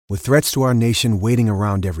With threats to our nation waiting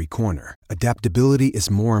around every corner, adaptability is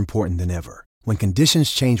more important than ever. When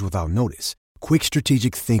conditions change without notice, quick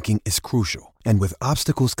strategic thinking is crucial. And with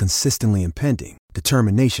obstacles consistently impending,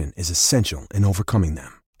 determination is essential in overcoming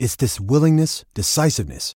them. It's this willingness,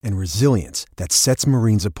 decisiveness, and resilience that sets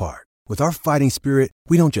Marines apart. With our fighting spirit,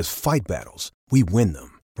 we don't just fight battles, we win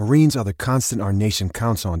them. Marines are the constant our nation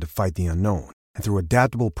counts on to fight the unknown. And through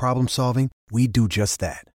adaptable problem solving, we do just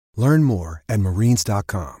that. Learn more at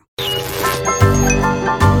marines.com.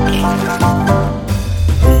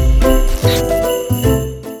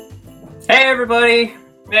 Hey everybody,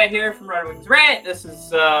 Matt here from Red Wings Rant. This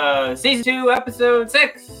is season 2, episode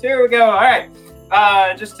 6. Here we go. All right.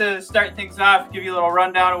 Just to start things off, give you a little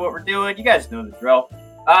rundown of what we're doing. You guys know the drill.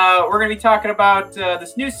 We're going to be talking about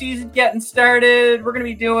this new season getting started. We're going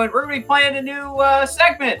to be playing a new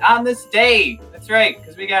segment on this day. That's right,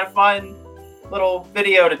 because we got a fun little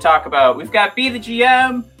video to talk about. We've got Be the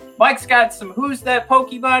GM. Mike's got some Who's That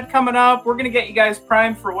Pokemon coming up. We're going to get you guys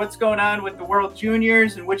primed for what's going on with the World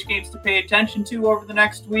Juniors and which games to pay attention to over the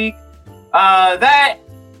next week. That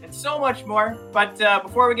and so much more. But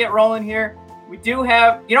before we get rolling here, we do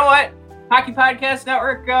have, you know what? Hockey Podcast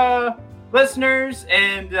Network listeners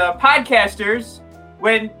and podcasters,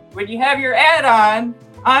 when you have your ad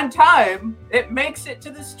on time, it makes it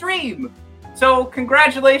to the stream. So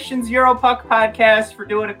congratulations, Europuck Podcast, for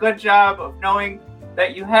doing a good job of knowing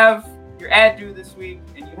that you have your ad due this week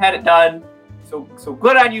and you had it done. So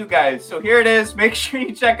good on you guys. So here it is. Make sure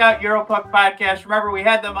you check out Europuck Podcast. Remember, we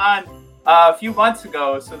had them on a few months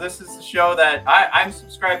ago. So this is the show that I'm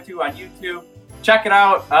subscribed to on YouTube. Check it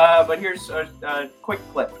out. But here's a quick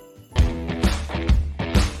clip.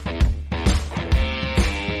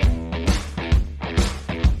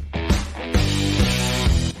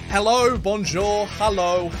 Hello, bonjour,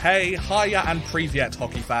 hello, hey, hiya and privyet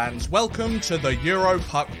hockey fans. Welcome to the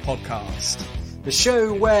Europuck Podcast. The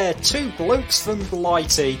show where two blokes from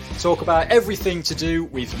Blighty talk about everything to do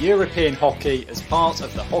with European hockey as part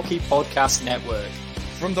of the Hockey Podcast Network.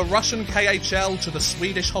 From the Russian KHL to the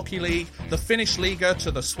Swedish Hockey League, the Finnish Liga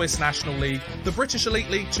to the Swiss National League, the British Elite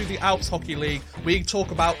League to the Alps Hockey League, we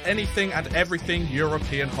talk about anything and everything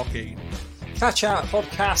European hockey. Catch our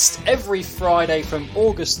podcast every Friday from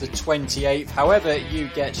August the 28th, however you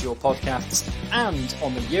get your podcasts, and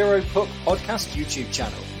on the Europuck Podcast YouTube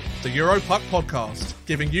channel. The Europuck Podcast,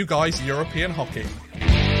 giving you guys European hockey.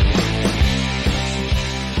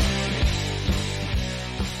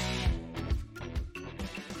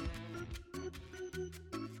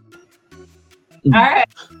 All right.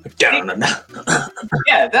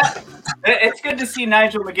 Yeah, it's good to see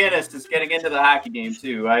Nigel McGuinness is getting into the hockey game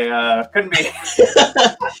too. I couldn't be.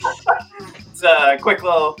 It's a quick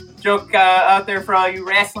little joke out there for all you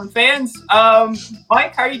wrestling fans.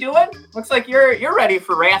 Mike, how are you doing? Looks like you're ready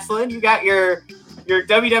for wrestling. You got your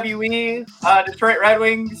WWE Detroit Red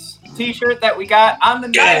Wings T-shirt that we got on the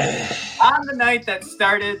night that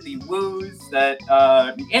started the woos,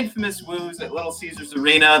 the infamous woos at Little Caesars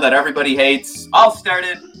Arena that everybody hates. All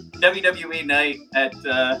started WWE night at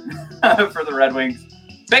for the Red Wings.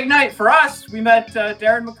 Big night for us. We met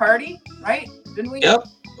Darren McCarty, right? Didn't we? Yep.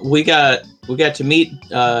 We got to meet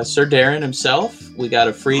Sir Darren himself. We got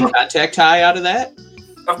a free contact tie out of that.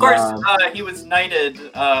 Of course, he was knighted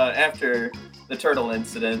after the turtle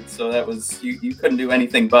incident, so that was you couldn't do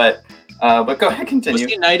anything but go ahead, continue.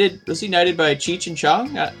 Was he knighted by Cheech and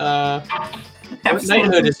Chong? What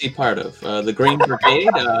knighthood is he part of? The Green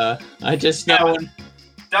Brigade? I just know.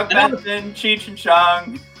 Doug Benson, Cheech and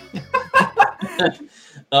Chong.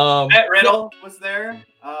 Matt Riddle was there.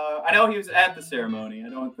 I know he was at the ceremony. I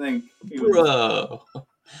don't think he was.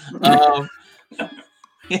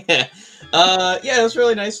 Yeah. It was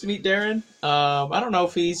really nice to meet Darren. I don't know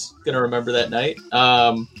if he's gonna remember that night,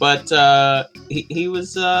 but he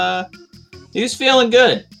was feeling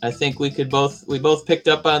good. I think we both picked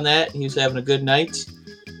up on that. He was having a good night.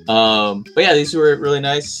 But yeah, these were really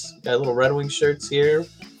nice. Got little Red Wings shirts here,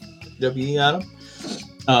 WE on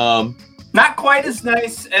them. Not quite as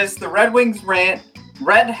nice as the Red Wings Rant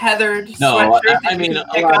red heathered sweatshirt. I mean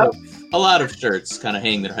a lot of shirts kind of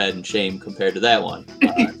hang their head in shame compared to that one.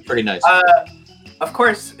 Pretty nice. Of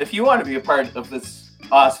course, if you want to be a part of this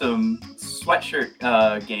awesome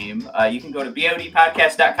sweatshirt game, you can go to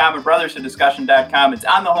bodpodcast.com or brothersofdiscussion.com. It's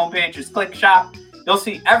on the homepage. Just click shop. You'll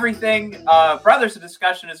see everything. Brothers of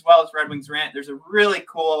Discussion as well as Red Wings Rant. There's a really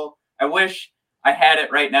cool, I wish I had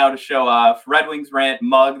it right now to show off, Red Wings Rant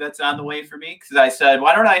mug that's on the way for me. Because I said,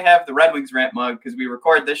 why don't I have the Red Wings Rant mug? Because we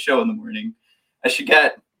record this show in the morning. I should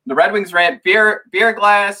get the Red Wings Rant beer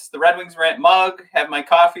glass, the Red Wings Rant mug, have my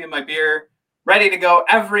coffee and my beer ready to go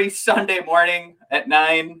every Sunday morning at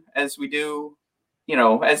 9, as we do,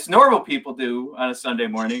 as normal people do on a Sunday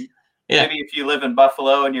morning. Yeah. Maybe if you live in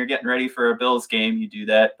Buffalo and you're getting ready for a Bills game, you do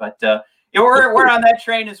that. But we're on that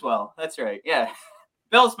train as well. That's right. Yeah.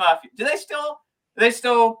 Bills Mafia. Do they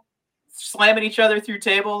still slamming each other through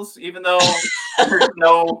tables, even though there's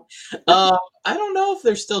no... I don't know if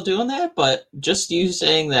they're still doing that, but just you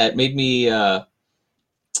saying that made me... I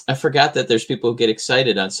forgot that there's people who get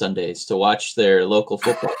excited on Sundays to watch their local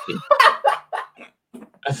football team.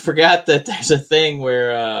 I forgot that there's a thing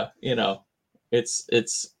where,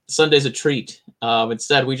 it's Sunday's a treat.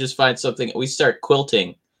 Instead, we just find something. We start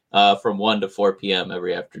quilting from 1 to 4 p.m.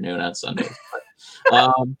 every afternoon on Sundays.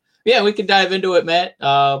 Yeah, we can dive into it, Matt.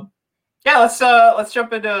 Yeah, let's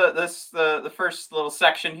jump into this the first little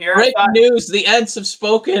section here. Breaking news: the Ents have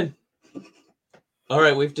spoken. All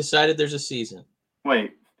right, we've decided there's a season.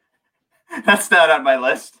 Wait, that's not on my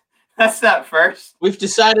list. That's not first. We've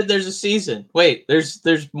decided there's a season. Wait,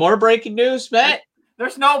 there's more breaking news, Matt?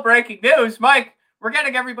 There's no breaking news, Mike. We're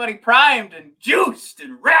getting everybody primed and juiced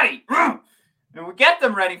and ready. And we get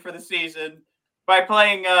them ready for the season by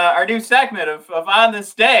playing our new segment of On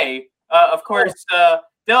This Day. Of course,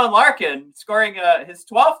 Dylan Larkin scoring his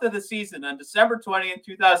 12th of the season on December 20th,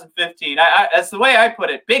 2015. As the way I put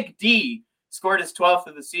it, Big D scored his 12th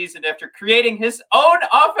of the season after creating his own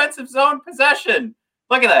offensive zone possession.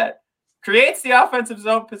 Look at that. Creates the offensive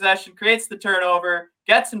zone possession, creates the turnover,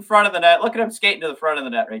 gets in front of the net. Look at him skating to the front of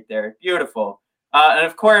the net right there. Beautiful. And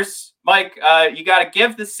of course, Mike, you got to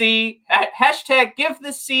give the C, hashtag give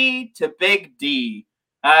the C to Big D.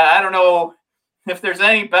 I don't know if there's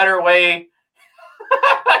any better way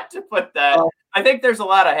to put that. I think there's a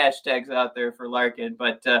lot of hashtags out there for Larkin,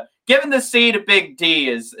 but giving the C to Big D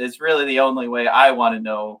is really the only way I want to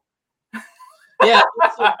know. Yeah,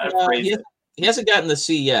 he hasn't gotten the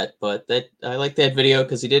C yet, but I like that video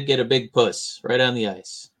because he did get a big puss right on the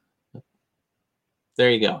ice.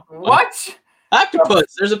 There you go. What?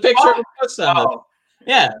 Octopus. There's a picture of a puss on it.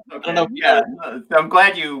 Yeah. Okay. I don't know. Yeah. I'm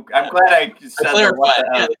glad I said clarified.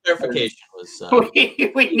 Yeah, the clarification was.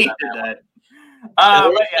 we needed that. A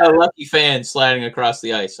lucky fan sliding across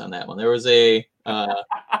the ice on that one. There was a. There's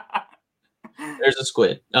a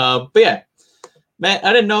squid. But yeah, Matt,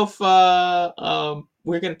 I didn't know if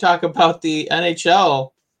we're going to talk about the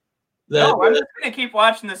NHL. No, I'm just going to keep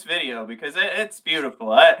watching this video because it's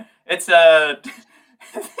beautiful. It's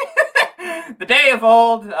the day of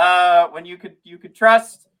old when you could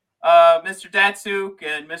trust Mr. Datsuk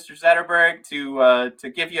and Mr. Zetterberg to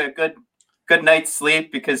give you a good night's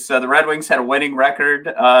sleep because the Red Wings had a winning record,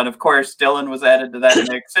 and of course Dylan was added to that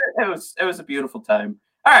mix. It was a beautiful time.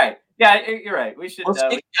 All right, yeah, you're right. We should.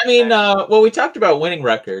 Well, we talked about winning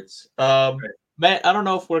records. Right. Matt, I don't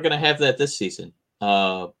know if we're going to have that this season.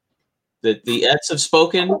 The Ents have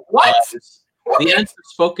spoken. What? The Ents have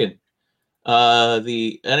spoken.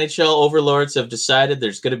 The NHL overlords have decided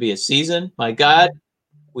there's going to be a season. My God,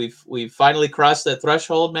 we've finally crossed that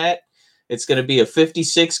threshold, Matt. It's going to be a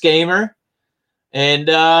 56 gamer, and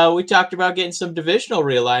we talked about getting some divisional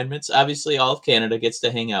realignments. Obviously, all of Canada gets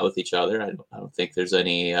to hang out with each other. I don't think there's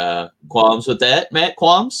any qualms with that, Matt.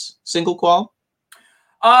 Qualms? Single qualm?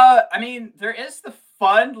 I mean, there is the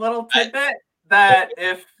fun little tidbit that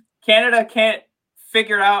if Canada can't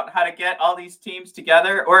figure out how to get all these teams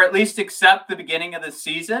together, or at least accept the beginning of the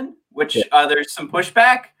season, which there's some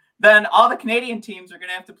pushback, then all the Canadian teams are going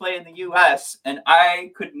to have to play in the U.S., and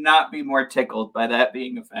I could not be more tickled by that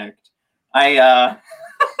being a fact. I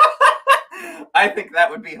think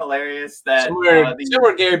that would be hilarious. That somewhere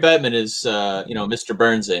Gary Bettman is, Mr.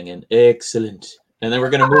 Burnsing and excellent. And then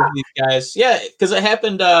we're going to move these guys. Yeah, because it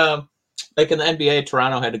happened like in the NBA,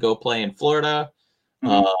 Toronto had to go play in Florida.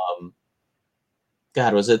 Mm-hmm.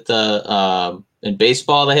 God, was it in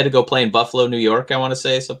baseball? They had to go play in Buffalo, New York, I want to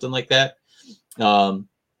say, something like that. So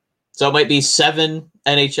it might be 7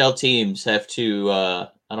 NHL teams have to, I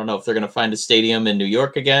don't know if they're going to find a stadium in New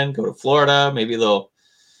York again, go to Florida. Maybe they'll,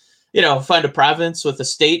 find a province with a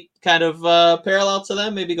state kind of parallel to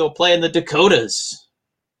them. Maybe go play in the Dakotas.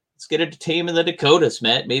 Let's get a team in the Dakotas,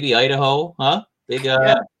 Matt. Maybe Idaho, huh? Big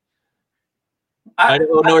Idaho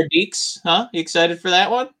Nordiques, huh? You excited for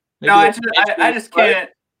that one? Maybe I just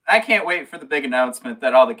can't. I can't wait for the big announcement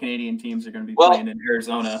that all the Canadian teams are going to be playing in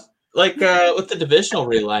Arizona. Like with the divisional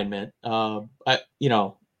realignment,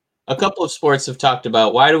 a couple of sports have talked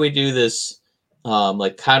about why do we do this,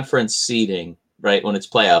 like conference seeding, right? When it's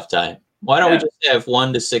playoff time, why don't we just have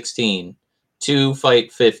 1 to 16, 2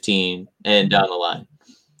 fight 15, and down the line?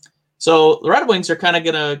 So the Red Wings are kind of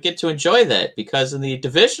going to get to enjoy that because in the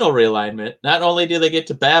divisional realignment, not only do they get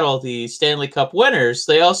to battle the Stanley Cup winners,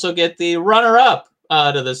 they also get the runner-up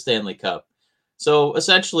to the Stanley Cup. So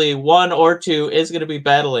essentially, one or two is going to be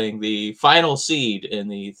battling the final seed in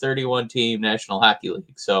the 31-team National Hockey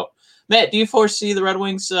League. So, Matt, do you foresee the Red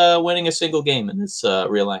Wings winning a single game in this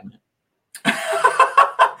realignment?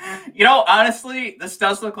 Honestly, this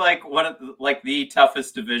does look like one of the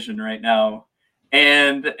toughest division right now,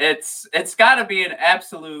 and it's got to be an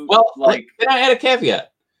absolute. Well, can I add a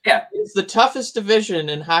caveat? Yeah, it's the toughest division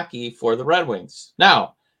in hockey for the Red Wings.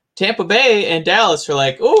 Now, Tampa Bay and Dallas are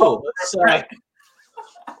like, ooh,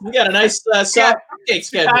 we got a nice soft cake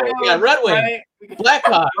schedule. We got Red Wings, right?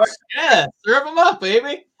 Blackhawks. Yeah, serve them up,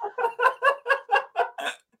 baby.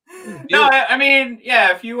 No, I mean,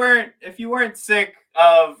 yeah. If you weren't sick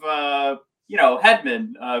of Hedman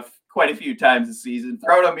quite a few times this season,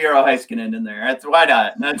 throw to Miro Heiskanen in there. Why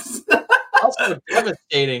not? That's also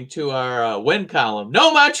devastating to our win column.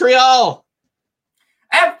 No Montreal.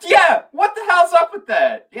 Yeah, what the hell's up with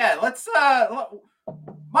that? Yeah, let's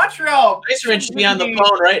Montreal. Iceman should be on the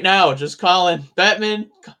phone right now, just calling Bettman,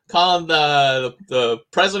 calling the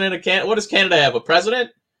president of Canada. What does Canada have? A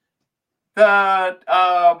president? They don't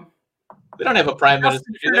have a prime minister.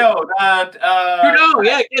 Trudeau. Trudeau,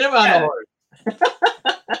 yeah, get him on the horse.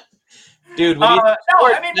 Dude, we need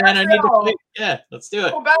let's do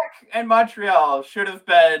it. Quebec and Montreal should have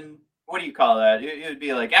been, what do you call that? It would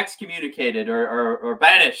be like excommunicated or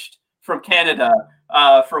banished from Canada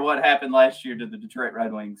for what happened last year to the Detroit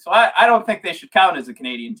Red Wings. So I don't think they should count as a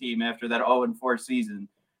Canadian team after that 0-4 season.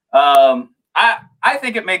 I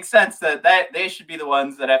think it makes sense that they should be the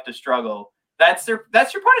ones that have to struggle. That's your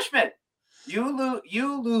punishment. You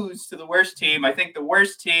lose to the worst team. I think the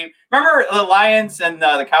worst team. Remember the Lions and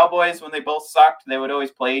the Cowboys when they both sucked? They would always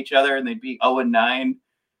play each other and they'd be 0-9.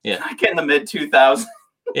 Yeah, like in the mid-2000s.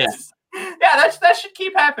 Yeah, yeah. That should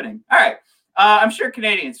keep happening. All right. I'm sure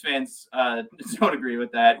Canadians fans don't agree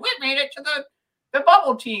with that. We made it to the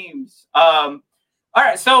bubble teams. All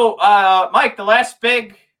right. So, Mike, the last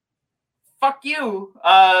big fuck you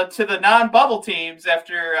to the non-bubble teams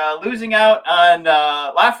after losing out on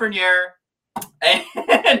Lafreniere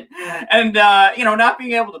and not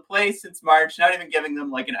being able to play since March, not even giving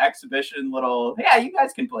them like an exhibition little, yeah, you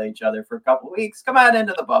guys can play each other for a couple of weeks. Come on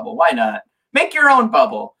into the bubble. Why not? Make your own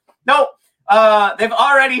bubble. Nope. They've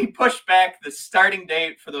already pushed back the starting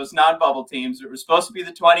date for those non-bubble teams. It was supposed to be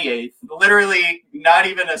the 28th. Literally, not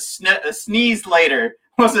even a sneeze later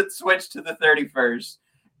was it switched to the 31st.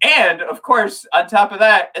 And, of course, on top of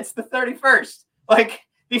that, it's the 31st. Like,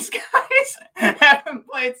 these guys haven't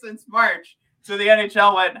played since March. So the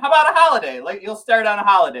NHL went, how about a holiday? Like, you'll start on a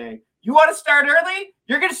holiday. You want to start early?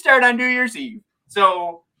 You're going to start on New Year's Eve.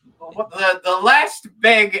 So the last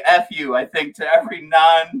big FU, I think, to every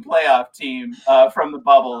non-playoff team from the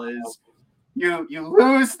bubble is you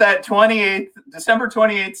lose that December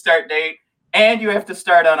 28th start date, and you have to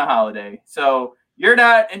start on a holiday. So you're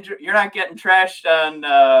not getting trashed on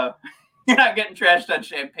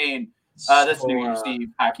champagne this New Year's Eve,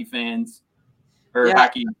 hockey fans or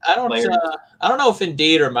hockey players. I don't know if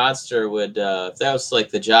Indeed or Monster would if that was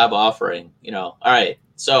like the job offering. All right,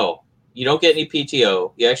 so you don't get any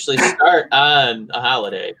PTO. You actually start on a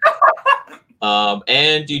holiday,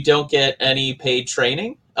 and you don't get any paid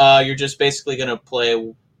training. You're just basically going to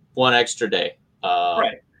play one extra day.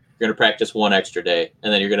 Right. You're going to practice one extra day,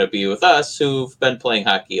 and then you're going to be with us who've been playing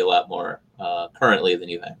hockey a lot more currently than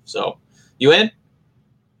you have. So, you in?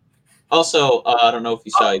 Also, I don't know if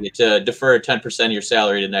you saw, you get to defer 10% of your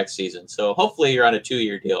salary to next season. So, hopefully, you're on a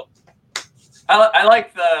 2-year deal. I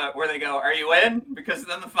like where they go, are you in? Because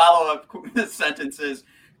then the follow-up sentence is,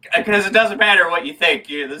 because it doesn't matter what you think.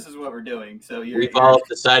 This is what we're doing. So we've all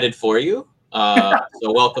decided for you.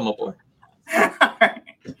 So welcome aboard. All right.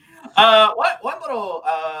 One little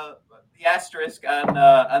the asterisk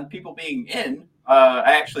on people being in,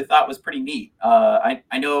 I actually thought was pretty neat. I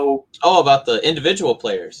know. Oh, about the individual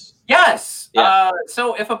players. Yes. Yeah.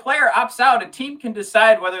 So if a player opts out, a team can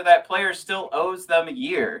decide whether that player still owes them a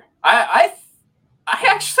year. I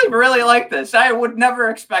actually really like this. I would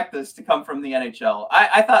never expect this to come from the NHL.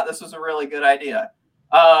 I thought this was a really good idea.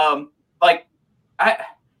 I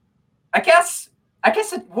guess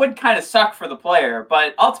it would kind of suck for the player,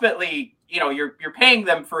 but ultimately, you're paying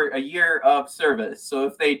them for a year of service. So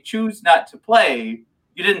if they choose not to play,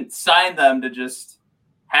 you didn't sign them to just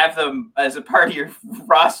have them as a part of your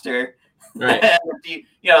roster. Right. the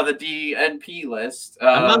DNP list.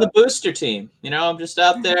 I'm on the booster team. I'm just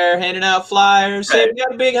out there handing out flyers. Right. Hey, we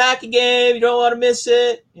got a big hockey game. You don't want to miss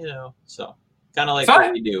it. So kind of like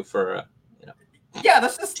what we do for. Yeah,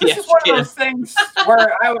 this is one of those things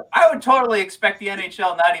where I would totally expect the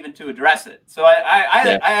NHL not even to address it. So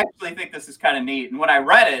I actually think this is kind of neat. And when I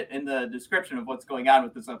read it in the description of what's going on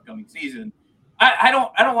with this upcoming season, I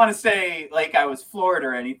don't want to say like I was floored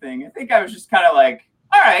or anything. I think I was just kind of like,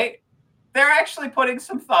 all right, they're actually putting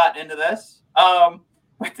some thought into this.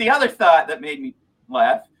 But the other thought that made me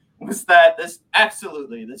laugh was that this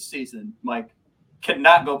season, Mike,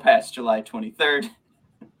 cannot go past July 23rd.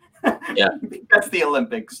 Yeah, because the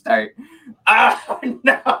Olympics start. Oh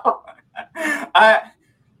no!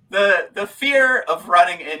 The fear of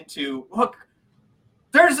running into, look,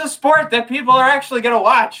 there's a sport that people are actually going to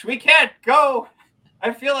watch. We can't go.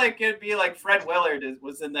 I feel like it'd be like Fred Willard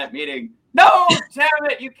was in that meeting. No,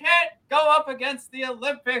 damn it! You can't go up against the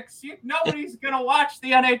Olympics. Nobody's going to watch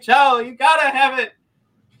the NHL. You got to have it.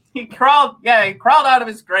 He crawled out of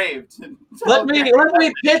his grave. Let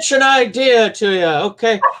me pitch an idea to you.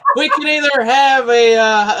 Okay, we can either have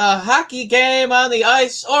a hockey game on the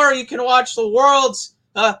ice, or you can watch the world's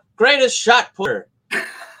greatest shot putter.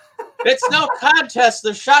 It's no contest.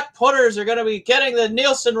 The shot putters are going to be getting the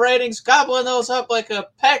Nielsen ratings, gobbling those up like a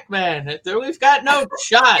Pac-Man. We've got no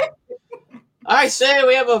shot. I say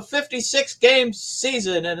we have a 56-game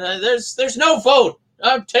season, and there's no vote.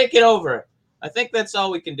 I'm taking over. I think that's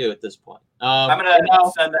all we can do at this point. I'm going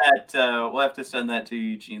to send that. We'll have to send that to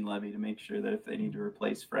Eugene Levy to make sure that if they need to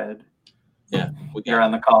replace Fred, you're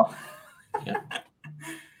on the call. Yeah.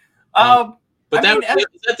 But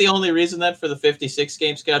is that the only reason that for the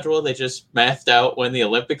 56-game schedule, they just mathed out when the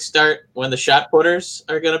Olympics start, when the shot putters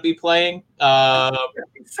are going to be playing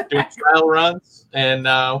doing trial runs, and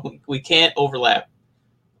we can't overlap.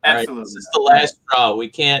 Absolutely. Right? This is the last straw. We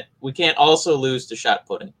can't also lose to shot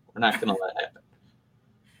putting. We're not going to let it happen.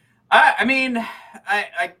 I mean,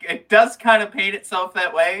 it does kind of paint itself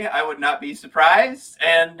that way. I would not be surprised.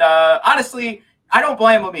 And honestly, I don't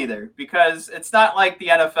blame them either, because it's not like the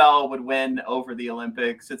NFL would win over the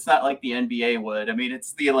Olympics. It's not like the NBA would. I mean,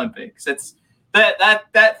 it's the Olympics. It's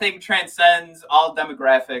that thing transcends all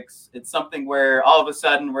demographics. It's something where all of a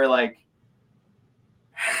sudden we're like,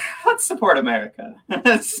 let's support America.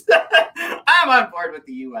 I'm on board with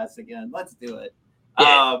the U.S. again. Let's do it.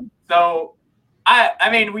 Yeah. So I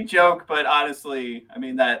mean, we joke, but honestly, I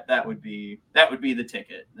mean, that would be the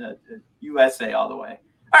ticket. USA all the way.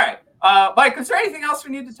 All right. Mike, is there anything else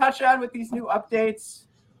we need to touch on with these new updates?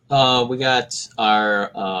 We got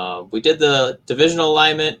we did the divisional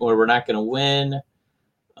alignment where we're not going to win.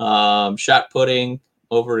 Shot putting,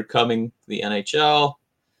 overcoming the NHL.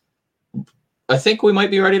 I think we might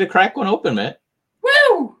be ready to crack one open, Matt. Woo!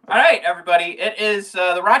 All right, everybody. It is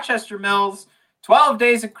the Rochester Mills 12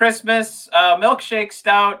 Days of Christmas milkshake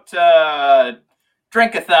stout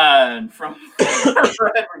drink-a-thon from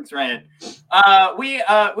Red Wings Rant. We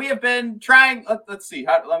have been trying. Let's see.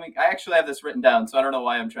 I actually have this written down, so I don't know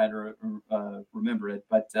why I'm trying to remember it.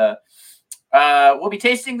 But we'll be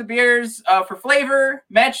tasting the beers for flavor,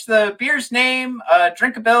 match the beer's name,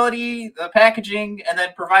 drinkability, the packaging, and then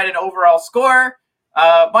provide an overall score.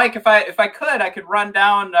 Mike, if I could run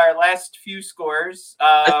down our last few scores.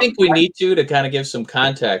 I think we need to kind of give some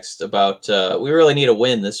context about. We really need a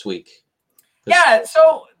win this week. Yeah,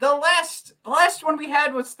 so the last one we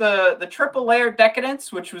had was the triple layer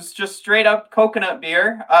Decadence, which was just straight up coconut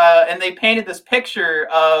beer, and they painted this picture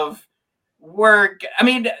of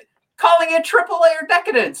calling it triple layer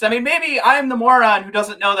Decadence. I mean, maybe I'm the moron who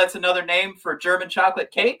doesn't know that's another name for German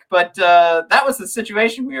chocolate cake, but that was the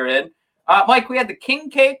situation we were in. Mike, we had the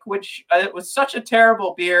King Cake, which it was such a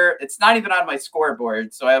terrible beer. It's not even on my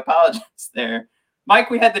scoreboard, so I apologize there.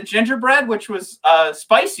 Mike, we had the gingerbread, which was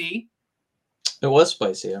spicy. It was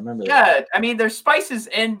spicy. I remember that. Yeah, I mean, there's spices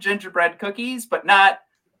in gingerbread cookies, but not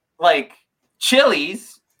like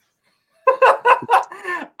chilies.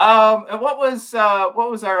 And what was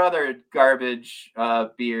our other garbage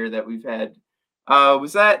beer that we've had?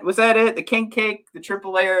 Was that it? The King Cake, the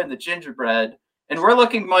triple layer, and the gingerbread. And we're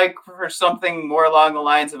looking, Mike, for something more along the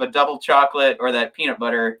lines of a double chocolate or that peanut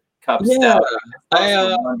butter cup stout.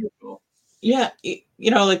 Wonderful. Yeah,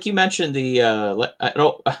 like you mentioned, we're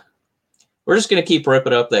just going to keep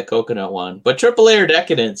ripping up that coconut one. But triple layer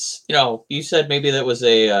Decadence, you said maybe that was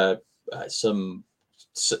some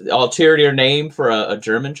ulterior name for a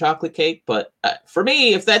German chocolate cake. But for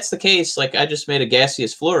me, if that's the case, like I just made a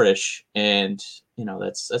gaseous flourish, and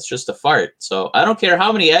that's just a fart. So I don't care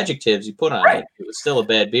how many adjectives you put on it. It was still a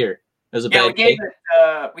bad beer. It was a bad cake.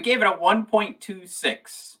 We gave it a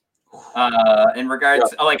 1.26 in regards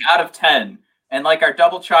to, out of 10. And like our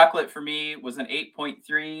double chocolate for me was an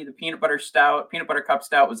 8.3. The peanut butter cup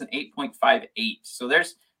stout was an 8.58. So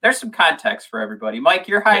there's there's some context for everybody. Mike,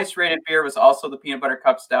 your highest rated beer was also the Peanut Butter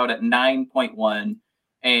Cup Stout at 9.1,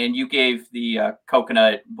 and you gave the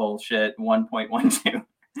coconut bullshit 1.12.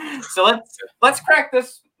 So let's crack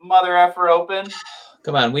this mother effer open.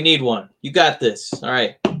 Come on, we need one. You got this. All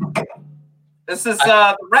right. This is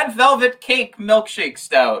the Red Velvet Cake Milkshake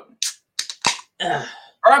Stout. Or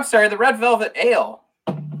I'm sorry, the Red Velvet Ale.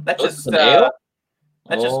 That just ale?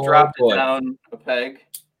 Dropped it down a peg.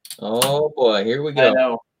 Oh boy, here we go. I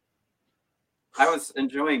know. I was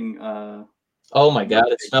enjoying. Oh my god,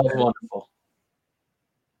 it smells wonderful.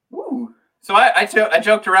 Ooh. So I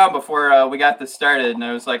joked around before we got this started, and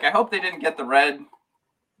I was like, I hope they didn't get the red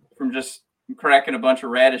from just cracking a bunch of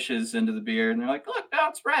radishes into the beer. And they're like, look, now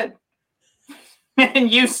it's red.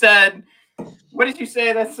 And you said, what did you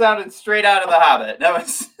say? That sounded straight out of The Hobbit. That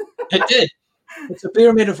was. It did. It's a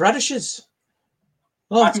beer made of radishes.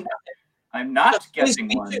 Oh, I'm not getting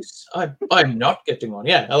one. I'm not getting one.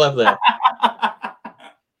 Yeah, I love that.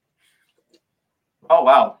 Oh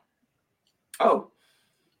wow. Oh.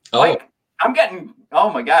 Like, I'm getting. Oh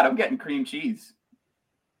my god, I'm getting cream cheese.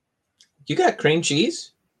 You got cream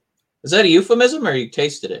cheese? Is that a euphemism, or you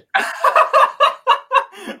tasted it?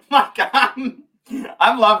 My god,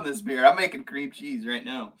 I'm loving this beer. I'm making cream cheese right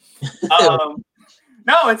now.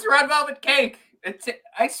 No, it's Red Velvet Cake.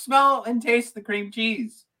 I smell and taste the cream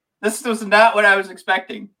cheese. This was not what I was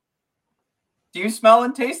expecting. Do you smell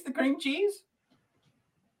and taste the cream cheese?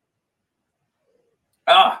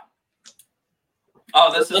 Oh,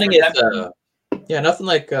 this is nothing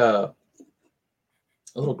like a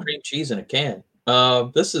little cream cheese in a can.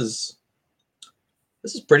 This is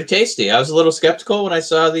pretty tasty. I was a little skeptical when I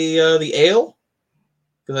saw the ale,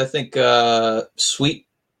 because I think sweet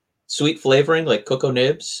flavoring like cocoa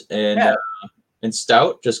nibs and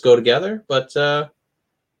stout just go together. But I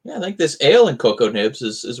think this ale and cocoa nibs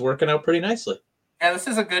is working out pretty nicely. Yeah, this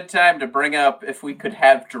is a good time to bring up, if we could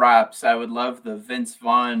have drops, I would love the Vince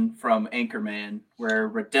Vaughn from Anchorman, where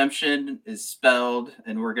redemption is spelled,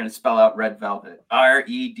 and we're going to spell out Red Velvet.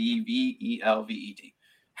 REDVELVET.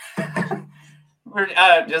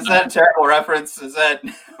 Is that a terrible reference? Is that,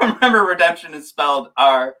 remember, redemption is spelled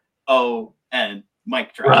RON.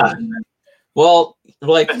 Mic drop. Right. Well,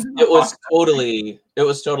 like it was totally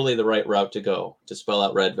the right route to go to spell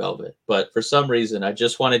out Red Velvet, but for some reason I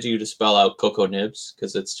just wanted you to spell out cocoa nibs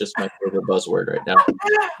because it's just my favorite buzzword right now.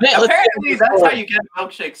 Man, apparently that's how you get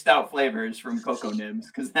milkshake stout flavors, from cocoa nibs,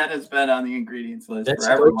 because that has been on the ingredients list for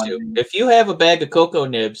everyone. If you have a bag of cocoa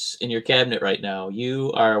nibs in your cabinet right now,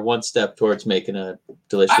 you are one step towards making a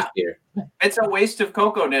delicious beer. It's a waste of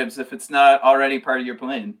cocoa nibs if it's not already part of your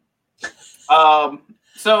plan.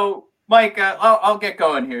 So Mike, I'll get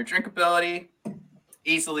going here. Drinkability,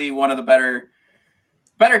 easily one of the better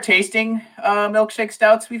tasting milkshake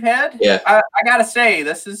stouts we've had. Yeah, I gotta say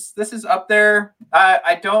this is up there.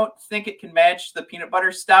 I don't think it can match the peanut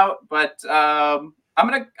butter stout, but I'm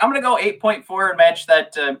gonna go 8.4 and match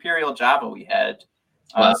that Imperial Java we had.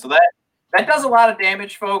 Wow. So that does a lot of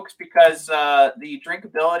damage, folks, because the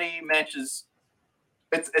drinkability matches.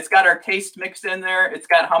 It's got our taste mixed in there. It's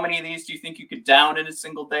got how many of these do you think you could down in a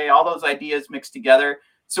single day? All those ideas mixed together.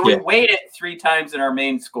 So we weighed it 3 times in our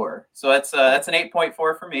main score. So that's an 8.4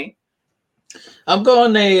 for me. I'm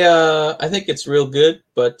going I think it's real good,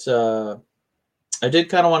 but I did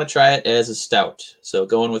kind of want to try it as a stout. So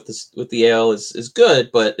going with the ale is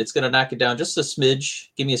good, but it's going to knock it down just a smidge.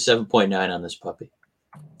 Give me a 7.9 on this puppy.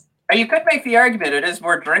 You could make the argument it is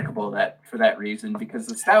more drinkable for that reason, because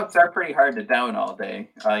the stouts are pretty hard to down all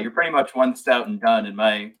day. You're pretty much one stout and done in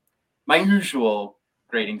my usual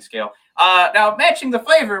grading scale. Now, matching the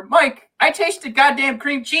flavor, Mike, I tasted goddamn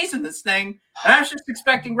cream cheese in this thing, and I was just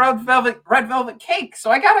expecting red velvet cake. So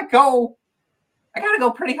I gotta go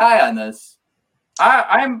pretty high on this.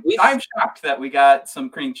 I'm shocked that we got some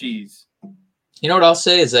cream cheese. You know what I'll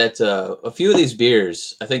say is that a few of these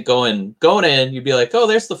beers, I think going in, you'd be like, oh,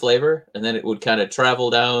 there's the flavor, and then it would kind of travel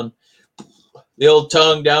down the old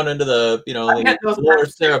tongue down into the lower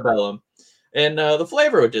cerebellum, and the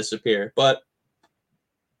flavor would disappear. But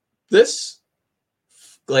this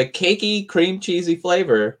like cakey, cream cheesy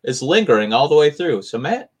flavor is lingering all the way through. So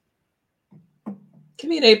Matt, give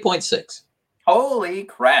me an 8.6. Holy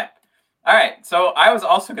crap. All right, so I was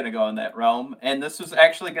also going to go in that realm, and this was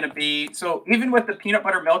actually going to be, so even with the peanut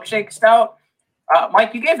butter milkshake stout,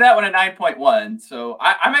 Mike, you gave that one a 9.1, so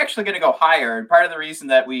I'm actually going to go higher, and part of the reason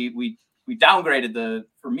that we downgraded the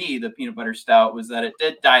peanut butter stout was that it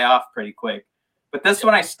did die off pretty quick, but this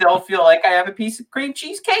one I still feel like I have a piece of cream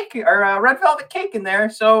cheese cake, or red velvet cake in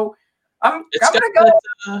there, so I'm It's gonna got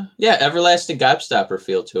go. that, everlasting gobstopper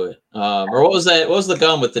feel to it. Or what was that? What was the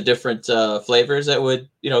gum with the different flavors that would,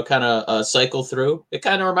 kind of cycle through? It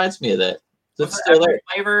kind of reminds me of that. So it's still there.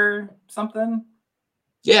 Flavor something.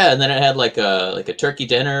 Yeah, and then it had like a turkey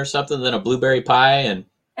dinner or something, then a blueberry pie, and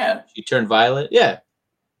Yeah. she turned violet. Yeah.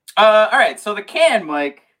 All right. So the can,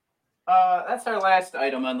 Mike. That's our last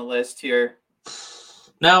item on the list here.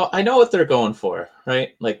 Now I know what they're going for,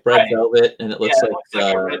 right? Like red velvet, and it looks like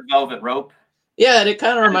a red velvet rope. Yeah, and it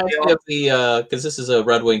kind of reminds me of the because this is a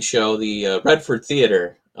Red Wing show, the Redford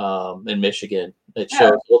Theater in Michigan. It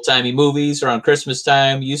shows old timey movies around Christmas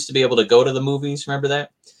time. You used to be able to go to the movies. Remember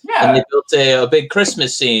that? Yeah. And they built a big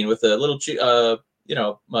Christmas scene with a little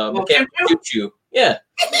mechanical choo-choo. Yeah.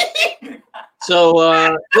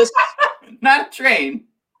 So this not a train.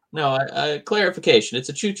 No, clarification. It's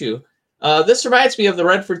a choo-choo. This reminds me of the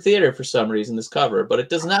Redford Theater for some reason, this cover, but it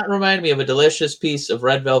does not remind me of a delicious piece of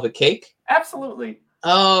red velvet cake. Absolutely.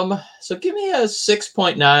 So give me a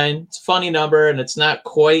 6.9. It's a funny number, and it's not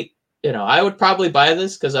quite, I would probably buy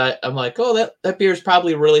this because I'm like, oh, that beer is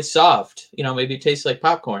probably really soft. Maybe it tastes like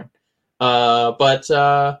popcorn. But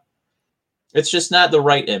it's just not the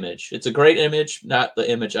right image. It's a great image, not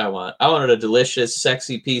the image I want. I wanted a delicious,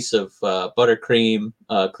 sexy piece of buttercream,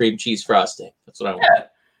 cream cheese frosting. That's what I want. Yeah.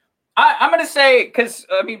 I'm gonna say because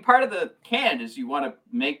part of the can is you want to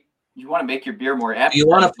make your beer more appetizing. You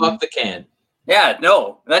want to fuck the can. Yeah,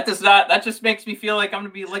 no, that does not. That just makes me feel like I'm gonna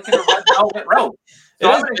be licking a red velvet rope.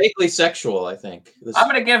 So It is vaguely sexual, I think. I'm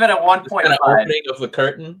gonna give it a 1.5. Kind of opening of the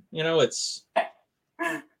curtain, it's.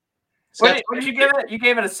 What did you give it? You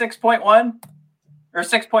gave it a 6.1 or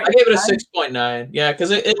 6.9? I gave it a 6.9. Yeah,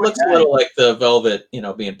 because it looks a little like the velvet,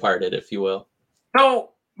 being parted, if you will. So,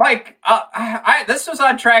 Mike, this was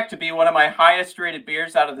on track to be one of my highest rated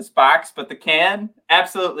beers out of this box, but the can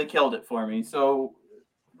absolutely killed it for me. So,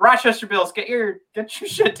 Rochester Bills, get your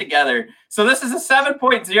shit together. So this is a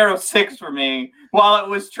 7.06 for me, while it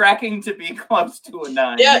was tracking to be close to a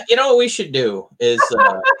 9. Yeah, what we should do is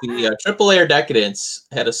the Triple Air Decadence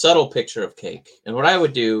had a subtle picture of cake, and what I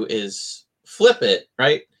would do is flip it,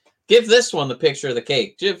 right? Give this one the picture of the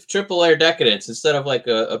cake. Give Triple Air Decadence instead of like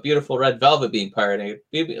a beautiful red velvet being parted,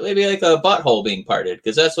 maybe like a butthole being parted,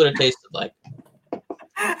 because that's what it tasted like.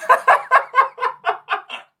 All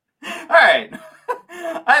right.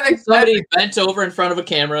 I think somebody bent over in front of a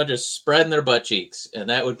camera, just spreading their butt cheeks, and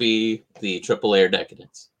that would be the Triple Air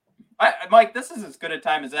Decadence. Mike, this is as good a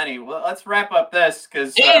time as any. Well, let's wrap up this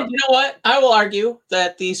because. And you know what? I will argue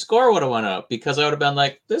that the score would have went up because I would have been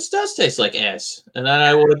like, "This does taste like ass," and then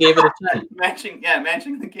I would have gave it a 10. matching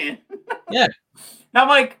the can. Yeah. Now,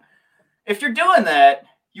 Mike, if you're doing that,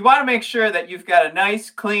 you want to make sure that you've got a nice,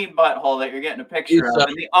 clean butthole that you're getting a picture of.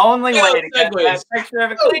 And the only way to get that picture of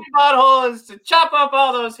a clean butthole is to chop up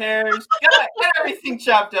all those hairs, get everything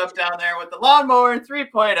chopped up down there with the Lawnmower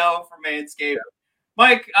 3.0 from Manscaped.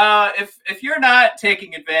 Mike, if you're not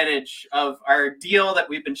taking advantage of our deal that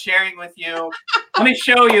we've been sharing with you, let me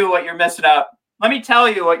show you what you're missing out. Let me tell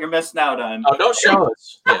you what you're missing out on. Oh, don't show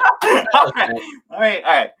us. Yeah. All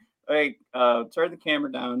right. Wait, turn the camera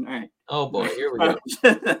down. All right. Oh boy, here we go.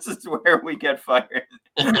 This is where we get fired.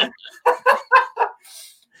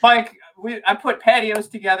 Mike, I put patios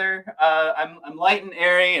together. I'm light and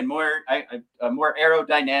airy and more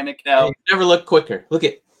aerodynamic now. You never look quicker. Look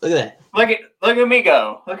at that. Look at me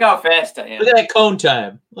go. Look how fast I am. Look at that cone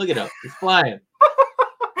time. Look at him. He's flying.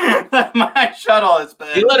 My shuttle has been.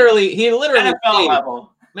 He literally NFL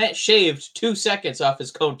level. Matt shaved 2 seconds off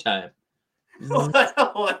his cone time.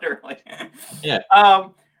 Literally. Yeah.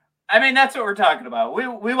 That's what we're talking about.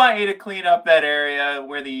 We want you to clean up that area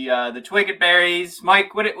where the twig and berries.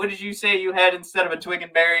 Mike, what did you say you had instead of a twig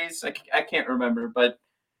and berries? I can't remember, but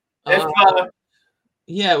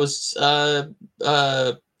yeah, it was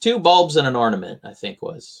 2 bulbs and an ornament, I think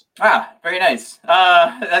was. Ah, very nice.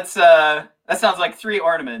 That sounds like 3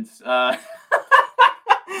 ornaments.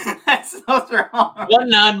 Those are all.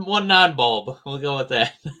 One non-bulb. We'll go with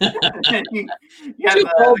that. you 2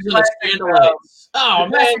 bulbs and a stand of lights. Oh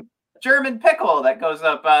man, German pickle that goes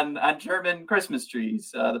up on German Christmas trees.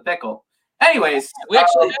 The pickle. Anyways, we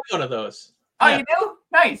actually have one of those. Oh, yeah. You do?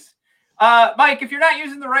 Nice. Mike, if you're not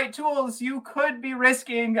using the right tools, you could be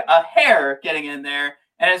risking a hair getting in there.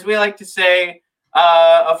 And as we like to say,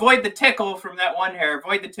 avoid the tickle from that one hair.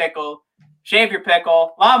 Avoid the tickle. Shave your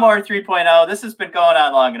pickle. Lawnmower 3.0. This has been going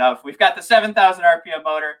on long enough. We've got the 7,000 RPM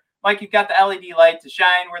motor. Mike, you've got the LED light to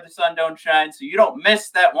shine where the sun don't shine so you don't miss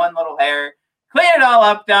that one little hair. Clean it all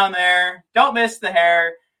up down there. Don't miss the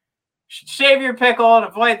hair. Shave your pickle and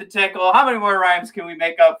avoid the tickle. How many more rhymes can we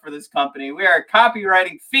make up for this company? We are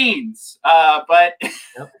copywriting fiends. But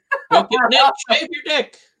Yep. Don't get Nick, shave your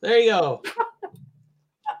dick. There you go.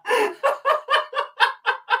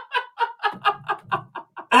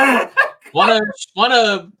 Wanna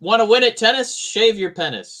win at tennis? Shave your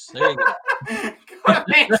penis. There you go. Go to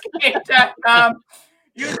manscaped.com.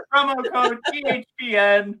 Use promo code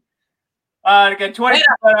THPN to get 20%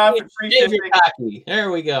 off and free Shave shipping. your cocky.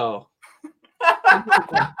 There we go.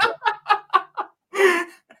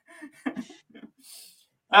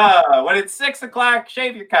 When it's 6 o'clock,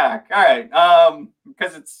 shave your cock. All right.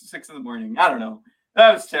 Because it's 6 in the morning. I don't know.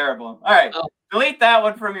 That was terrible. All right. Oh. Delete that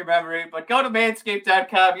one from your memory, but go to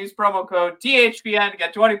manscaped.com, use promo code THPN to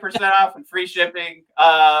get 20% off and free shipping.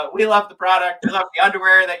 We love the product. We love the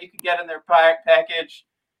underwear that you can get in their package.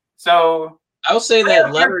 So I will say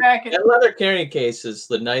that leather carrying case is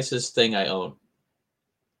the nicest thing I own.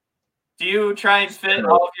 do you try and fit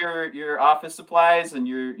all of your office supplies and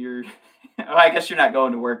your well, I guess you're not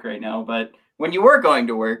going to work right now, but when you were going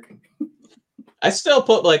to work, I still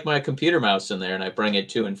put like my computer mouse in there and I bring it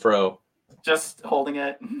to and fro. just holding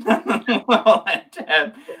it. All right,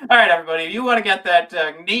 everybody. If you want to get that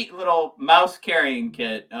neat little mouse carrying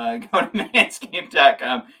kit, go to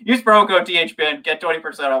manscaped.com. Use promo code THPN. Get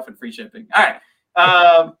 20% off and free shipping. All right.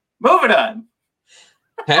 Moving on.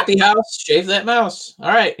 Happy house, shave that mouse. All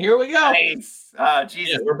right, here we go. Nice.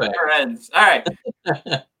 Jesus, Yeah, we're back. never ends. All right.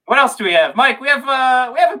 What else do we have, Mike? We have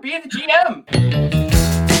a Be the GM.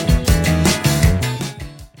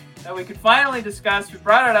 That we could finally discuss. We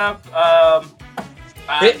brought it up on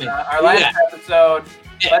our last episode.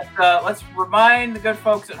 Yeah. Let's remind the good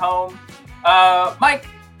folks at home. Mike,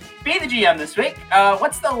 be the GM this week.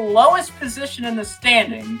 What's the lowest position in the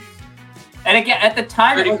standings? And again, at the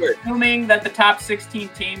time, it was assuming that the top 16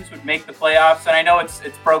 teams would make the playoffs. And I know it's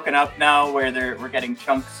broken up now where we're getting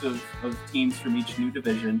chunks of teams from each new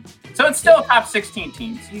division. So it's still top 16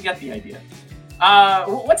 teams. You get the idea.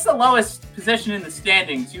 What's the lowest position in the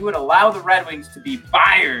standings you would allow the Red Wings to be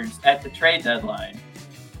buyers at the trade deadline?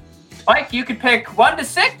 Mike, you could pick 1 to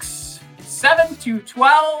 6, 7 to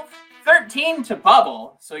 12, 13 to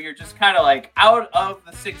bubble. So you're just kind of like out of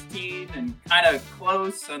the 16 and kind of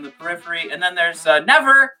close on the periphery. And then there's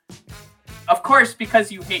never, of course,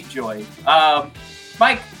 because you hate joy.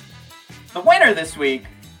 Mike, the winner this week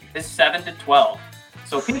is 7 to 12.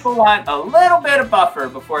 So people want a little bit of buffer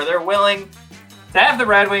before they're willing to have the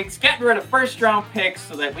Red Wings getting rid of first-round picks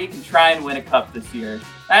so that we can try and win a cup this year.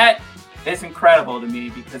 That is incredible to me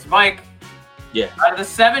because, Mike, out of the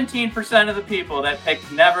 17% of the people that picked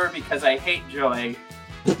never because I hate joy,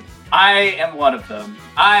 I am one of them.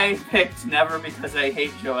 I picked never because I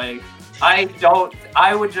hate joy. I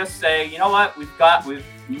would just say, you know what? We've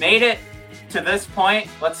made it to this point.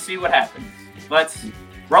 Let's see what happens. Let's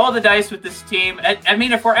roll the dice with this team. I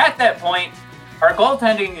mean, if we're at that point, our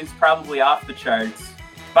goaltending is probably off the charts.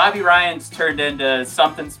 Bobby Ryan's turned into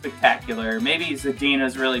something spectacular. Maybe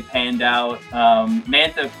Zadina's really panned out.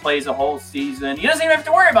 Mantha plays a whole season. He doesn't even have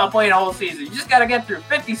to worry about playing a whole season. You just got to get through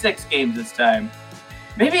 56 games this time.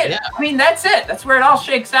 Maybe I mean, that's it. That's where it all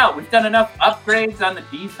shakes out. We've done enough upgrades on the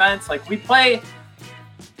defense. Like we talked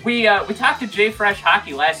to Jay Fresh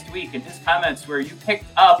Hockey last week, and his comments were you picked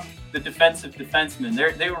up the defensive defensemen.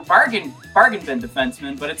 They were bargain bin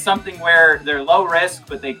defensemen, but it's something where they're low risk,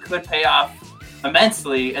 but they could pay off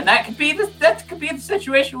immensely, and that could be the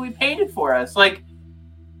situation we painted for us. Like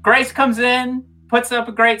Grace comes in, puts up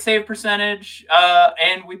a great save percentage,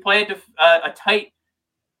 and we play a tight,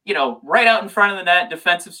 right out in front of the net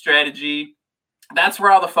defensive strategy. That's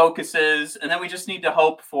where all the focus is, and then we just need to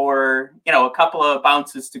hope for a couple of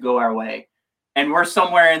bounces to go our way. And we're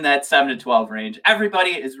somewhere in that 7 to 12 range.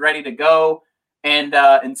 Everybody is ready to go and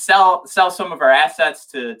sell some of our assets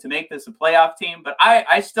to make this a playoff team. But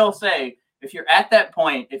I still say, if you're at that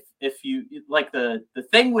point, if you like the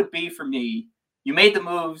thing would be for me, you made the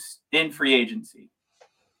moves in free agency,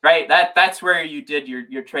 right? That's where you did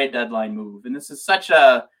your trade deadline move. And this is such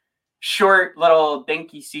a short little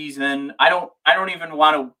dinky season. I don't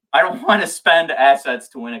want to spend assets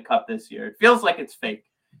to win a cup this year. It feels like it's fake.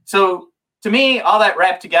 So to me, all that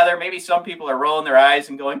wrapped together, maybe some people are rolling their eyes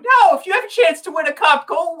and going, no, if you have a chance to win a cup,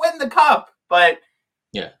 go win the cup. But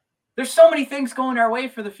there's so many things going our way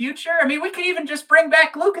for the future. I mean, we could even just bring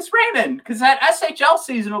back Lucas Raymond because that SHL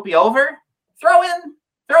season will be over. Throw in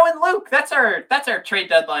Luke. That's our trade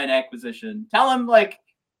deadline acquisition. Tell him,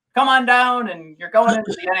 come on down and you're going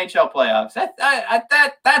into the NHL playoffs.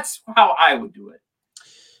 That's how I would do it.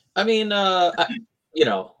 I mean,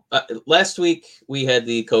 last week we had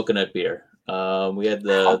the coconut beer. We had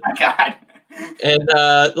the. Oh my God. And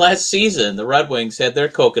last season, the Red Wings had their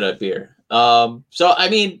coconut beer. So I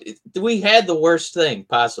mean, we had the worst thing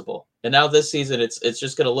possible, and now this season, it's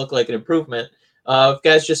just going to look like an improvement. If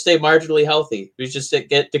guys just stay marginally healthy, we just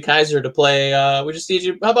get DeKaiser to play. We just need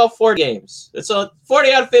you. How about 40 games? It's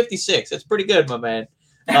 40 out of 56. That's pretty good, my man.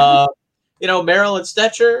 Merrill and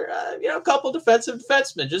Stetcher, a couple defensive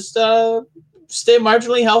defensemen. Just stay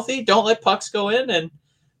marginally healthy. Don't let pucks go in. And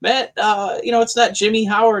Matt, it's not Jimmy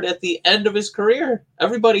Howard at the end of his career.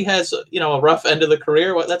 Everybody has, a rough end of the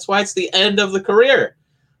career. That's why it's the end of the career.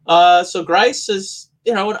 So Greiss is,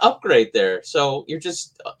 an upgrade there. So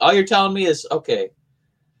all you're telling me is, okay,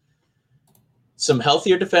 some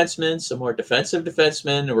healthier defensemen, some more defensive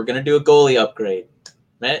defensemen, and we're going to do a goalie upgrade.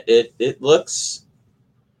 Matt, it looks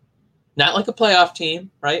not like a playoff team,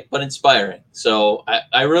 right? But inspiring. So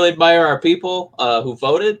I really admire our people who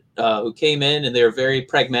voted, who came in, and they were very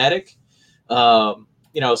pragmatic.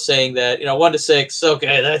 Saying that 1 to 6,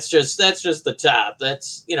 okay, that's just the top.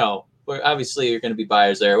 That's obviously you're going to be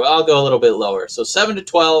buyers there. Well, I'll go a little bit lower. So 7 to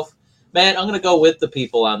 12, man, I'm going to go with the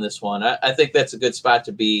people on this one. I think that's a good spot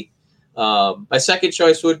to be. My second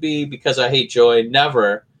choice would be Because I Hate Joy,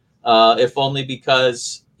 never, if only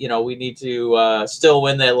because we need to still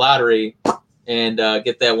win that lottery and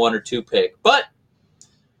get that 1 or 2 pick. But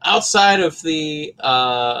outside of the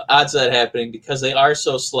odds of that happening, because they are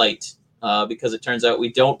so slight, because it turns out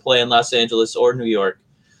we don't play in Los Angeles or New York,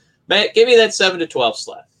 Matt, give me that 7 to 12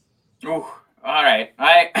 slot. Ooh, all right.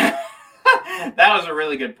 That was a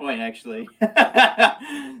really good point, actually.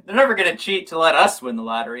 They're never going to cheat to let us win the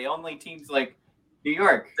lottery. Only teams like New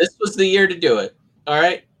York. This was the year to do it. All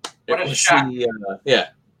right. What a shock.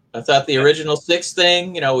 I thought the original 6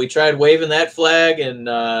 thing, we tried waving that flag and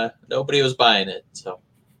nobody was buying it. So,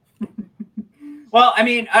 well, I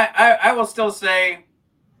mean, I will still say,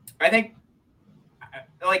 I think,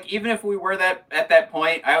 like, even if we were at that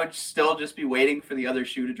point, I would still just be waiting for the other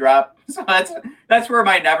shoe to drop. So that's where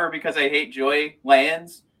my never Because I Hate Joy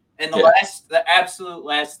lands. And the absolute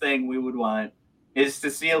last thing we would want is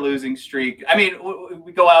to see a losing streak. I mean,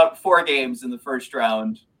 we go out 4 games in the first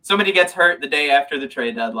round. Somebody gets hurt the day after the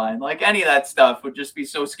trade deadline. Like, any of that stuff would just be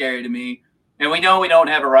so scary to me. And we know we don't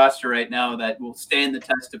have a roster right now that will stand the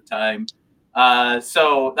test of time.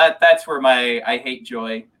 So that's where I hate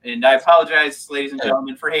Joy. And I apologize, ladies and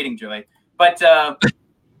gentlemen, for hating Joy. But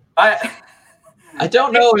I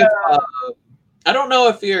don't know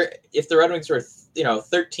if the Red Wings were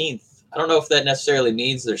 13th. I don't know if that necessarily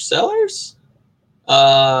means they're sellers.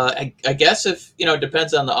 I guess if it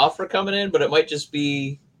depends on the offer coming in, but it might just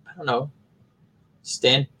be, I don't know,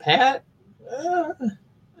 stand pat.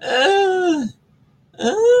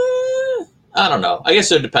 I don't know. I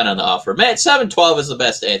guess it would depend on the offer. Man, 7-12 is the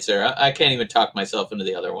best answer. I can't even talk myself into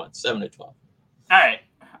the other one. 7 to 12. All right.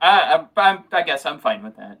 I guess I'm fine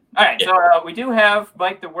with that. All right. Yeah. So we do have,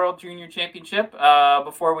 Mike, the World Junior Championship.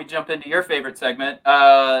 Before we jump into your favorite segment,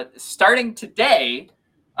 starting today.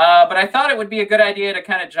 But I thought it would be a good idea to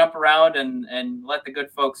kind of jump around and let the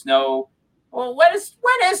good folks know, well, when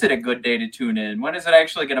is it a good day to tune in? When is it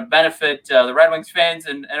actually going to benefit the Red Wings fans?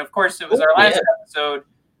 And of course, it was our last episode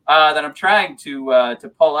that I'm trying to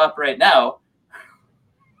pull up right now,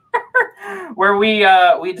 where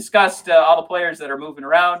we discussed all the players that are moving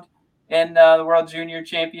around in the World Junior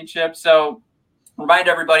Championship. So remind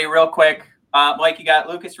everybody real quick, Mike, you got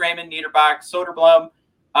Lucas Raymond, Niederbach, Soderblom,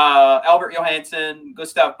 Albert Johansson,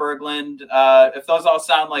 Gustav Berglund. If those all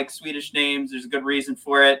sound like Swedish names, there's a good reason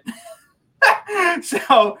for it.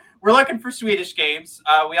 So we're looking for Swedish games.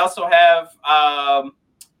 We also have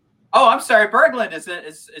I'm sorry, Berglund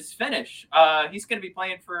is Finnish. He's going to be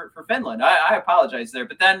playing for Finland. I apologize there.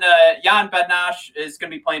 But then Jan Bednář is going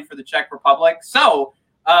to be playing for the Czech Republic. So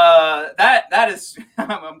that is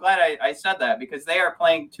I'm glad I said that, because they are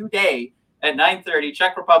playing today at 9:30,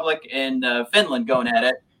 Czech Republic and Finland going at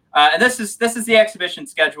it. And this is the exhibition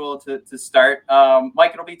schedule to start.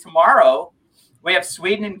 Mike, it'll be tomorrow. We have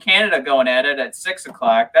Sweden and Canada going at it at 6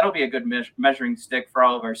 o'clock. That'll be a good measuring stick for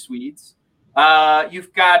all of our Swedes.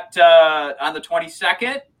 You've got on the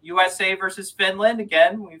 22nd, USA versus Finland.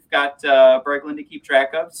 Again, we've got Berglund to keep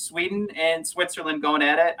track of. Sweden and Switzerland going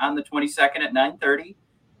at it on the 22nd at 9:30.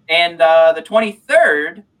 And the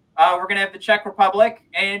 23rd, we're going to have the Czech Republic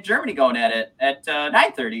and Germany going at it at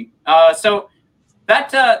 9:30. So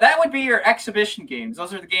that would be your exhibition games.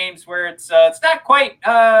 Those are the games where it's not quite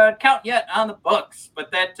count yet on the books,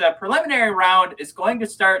 but that preliminary round is going to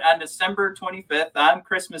start on December 25th on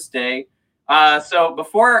Christmas Day. So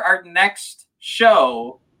before our next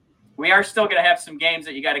show, we are still going to have some games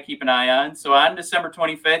that you got to keep an eye on. So on December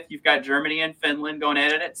 25th, you've got Germany and Finland going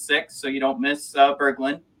at it at 6, so you don't miss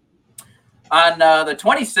Berglund. On the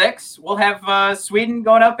 26th, we'll have Sweden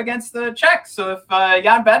going up against the Czechs. So if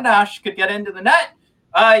Jan Bednář could get into the net,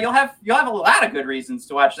 you'll have a lot of good reasons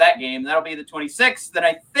to watch that game. That'll be the 26th. Then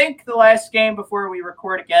I think the last game before we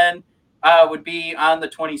record again would be on the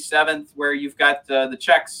 27th, where you've got the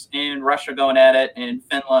Czechs and Russia going at it, and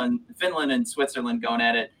Finland and Switzerland going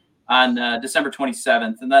at it on December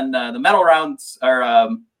 27th. And then the medal rounds are.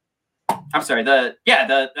 I'm sorry, the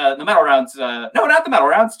medal rounds. No, not the medal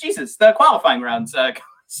rounds. Jesus, the qualifying rounds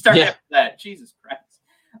start after that. Jesus Christ.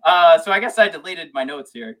 So I guess I deleted my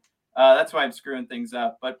notes here. That's why I'm screwing things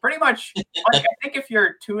up. But pretty much, I think if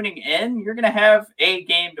you're tuning in, you're going to have a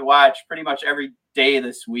game to watch pretty much every day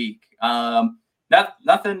this week.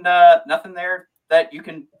 Nothing there that you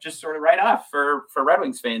can just sort of write off for Red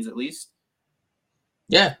Wings fans, at least.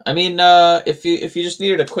 Yeah, I mean, if you just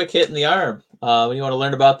needed a quick hit in the arm, when you want to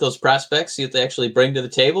learn about those prospects, see what they actually bring to the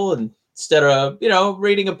table, and instead of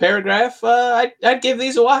reading a paragraph, I'd give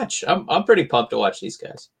these a watch. I'm pretty pumped to watch these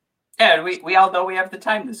guys. Yeah, we all know we have the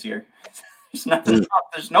time this year.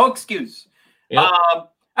 There's no excuse. Yep.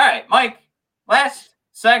 All right, Mike. Last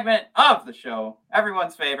segment of the show,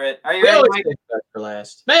 everyone's favorite. Are you ready, Mike? For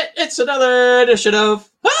last, man, it's another edition of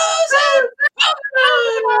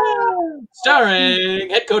starring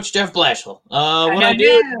head coach Jeff Blashill. What I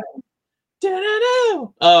do?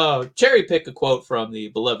 Cherry pick a quote from the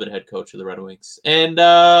beloved head coach of the Red Wings, and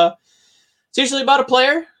it's usually about a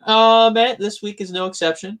player. Matt, this week is no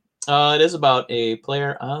exception. It is about a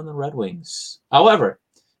player on the Red Wings. However,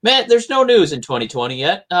 Matt, there's no news in 2020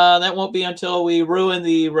 yet. That won't be until we ruin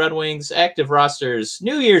the Red Wings active rosters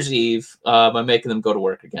New Year's Eve by making them go to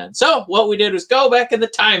work again. So what we did was go back in the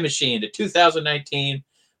time machine to 2019.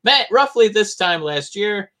 Matt, roughly this time last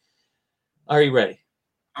year. Are you ready?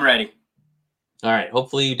 I'm ready. All right.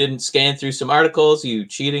 Hopefully you didn't scan through some articles, you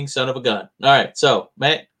cheating son of a gun. All right. So,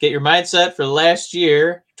 Matt, get your mindset for last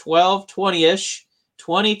year, 12-20-ish,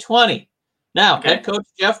 2020. Now, Okay. Head coach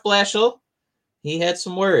Jeff Blashill, he had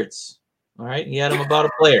some words. All right. He had them about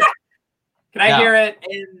a player. Can I Now, hear it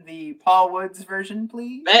in the Paul Woods version,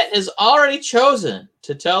 please? Matt has already chosen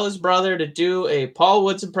to tell his brother to do a Paul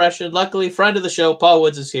Woods impression. Luckily, friend of the show, Paul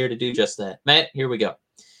Woods, is here to do just that. Matt, here we go.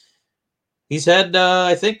 He's had,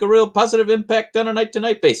 I think, a real positive impact on a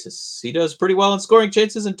night-to-night basis. He does pretty well in scoring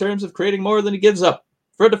chances in terms of creating more than he gives up.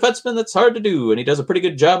 For a defenseman, that's hard to do, and he does a pretty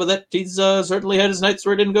good job of that. He's certainly had his nights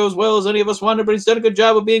where it didn't go as well as any of us wanted, but he's done a good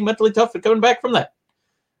job of being mentally tough and coming back from that.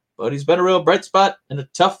 But he's been a real bright spot in a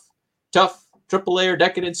tough triple-layer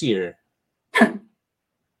decadence year.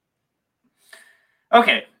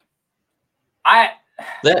 Okay. By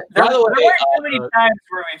the There way, weren't too many times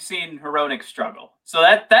where we've seen Hronek struggle. So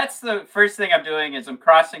that's the first thing I'm doing is I'm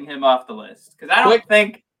crossing him off the list. Because I don't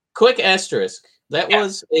think... Quick asterisk. That Yeah.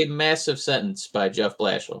 was a massive sentence by Jeff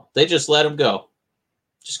Blashill. They just let him go.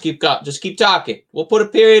 Just keep talking. We'll put a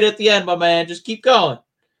period at the end, my man. Just keep going.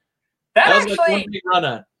 That That was like actually... one big run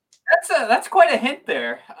on. That's quite a hint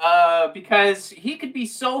there, because he could be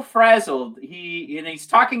so frazzled. He's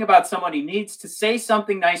talking about someone he needs to say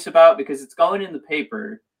something nice about because it's going in the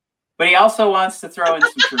paper, but he also wants to throw in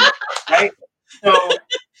some truth, right? So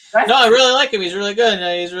No, I really like him. He's really good.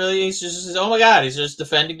 He's just oh my god, he's just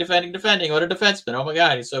defending. What a defenseman. Oh my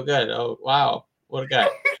god, he's so good. Oh wow, what a guy.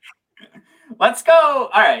 Let's go.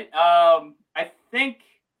 All right. I think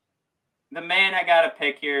the man I gotta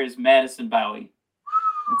pick here is Madison Bowie.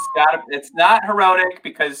 It's not Hronek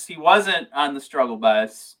because he wasn't on the struggle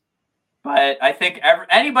bus, but I think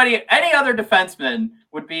any other defenseman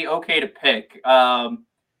would be okay to pick.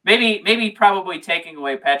 Maybe probably taking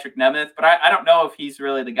away Patrick Nemeth, but I don't know if he's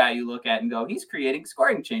really the guy you look at and go, he's creating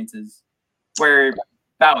scoring chances. Where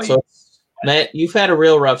Bowie. So, Matt, you've had a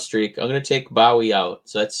real rough streak. I'm gonna take Bowie out.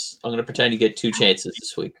 So I'm gonna pretend you get 2 chances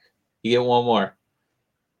this week. You get 1 more.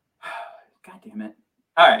 God damn it.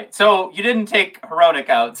 All right, so you didn't take Hronek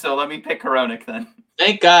out, so let me pick Hronek then.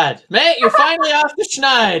 Thank God, Matt. You're finally off the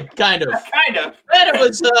schneid, kind of. Kind of. Matt, it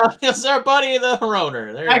was our buddy the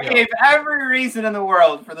Hroner. There you I go. gave every reason in the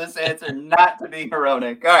world for this answer not to be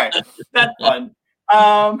Hronek. All right, that's fun.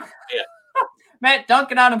 Yeah. Matt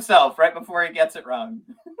dunking on himself right before he gets it wrong.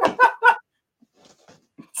 All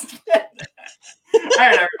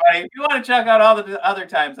right, everybody. If you want to check out all the other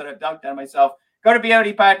times that I've dunked on myself, go to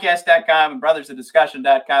bodpodcast.com and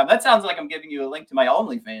brothersofdiscussion.com. That sounds like I'm giving you a link to my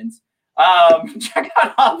OnlyFans. Check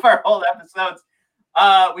out all of our old episodes.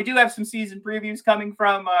 We do have some season previews coming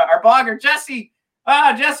from our blogger, Jesse.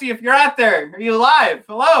 Jesse, if you're out there, are you alive?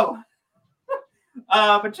 Hello.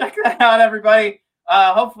 But check that out, everybody.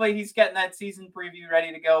 hopefully he's getting that season preview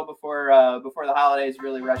ready to go before the holidays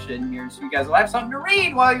really rush in here, so you guys will have something to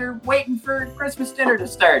read while you're waiting for Christmas dinner to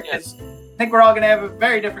start. Because I think we're all going to have a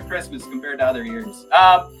very different Christmas compared to other years.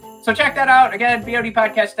 So check that out. Again,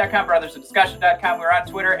 BODpodcast.com, brothersofdiscussion.com. We're on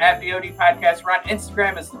Twitter at BOD Podcast. We're on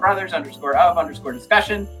Instagram as the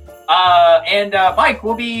brothers_of_discussion. And Mike,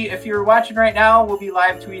 we'll be, if you're watching right now, we'll be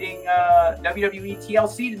live tweeting WWE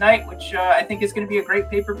TLC tonight, which I think is going to be a great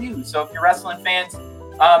pay-per-view. So if you're wrestling fans,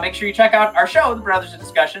 make sure you check out our show, The Brothers of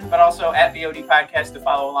Discussion, but also at BOD Podcast to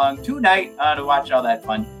follow along tonight to watch all that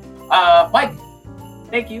fun. Mike,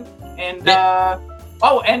 thank you. And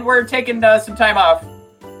and we're taking some time off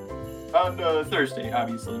on Thursday,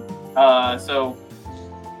 obviously. So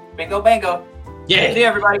bingo bango. Yeah. See you,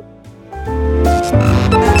 everybody.